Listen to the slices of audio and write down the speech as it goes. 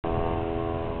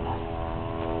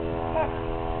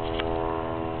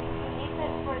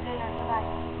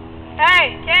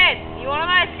Hey, kid, you wanna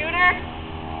buy a scooter?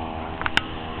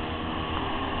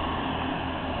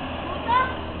 Scooter?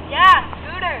 Yeah,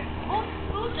 scooter. What's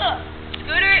scooter?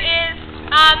 Scooter is,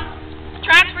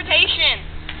 transportation.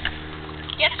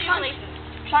 Gets you places.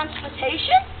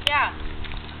 Transportation? Yeah.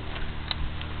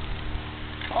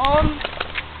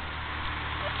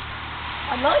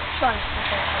 I like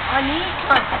transportation. I need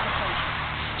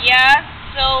transportation. Yeah,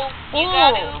 so you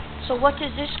gotta, So what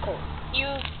is this called?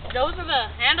 those are the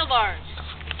handlebars.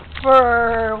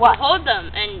 For what? You hold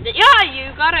them, and yeah,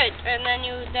 you got it, and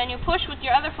then you push with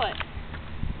your other foot.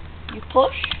 You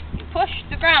push? You push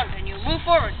the ground, and you move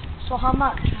forward. So how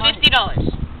much? Money?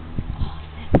 $50.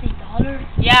 $50?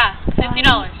 Yeah, $50.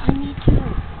 I need to.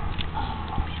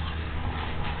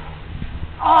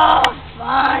 Oh,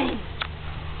 fine.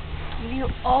 Give you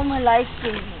all my life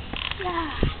savings. Yeah,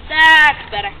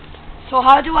 that's better. So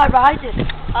how do I ride it?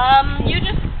 You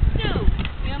just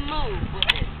you move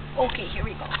with it. Okay, here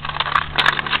we go.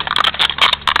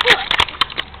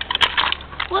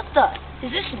 What the?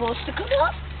 Is this supposed to come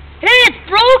off? Hey, it's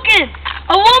broken!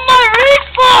 I want my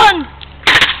refund!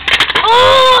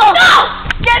 Oh! No!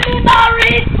 Get me my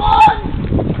refund!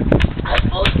 I'm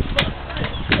supposed to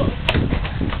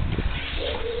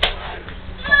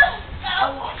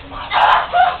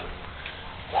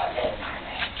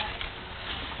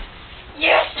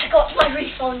Yes, I got my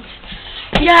refund.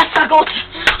 Yes, I got it.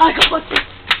 I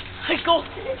got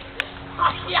it.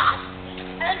 Yes.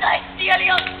 And I steal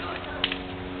your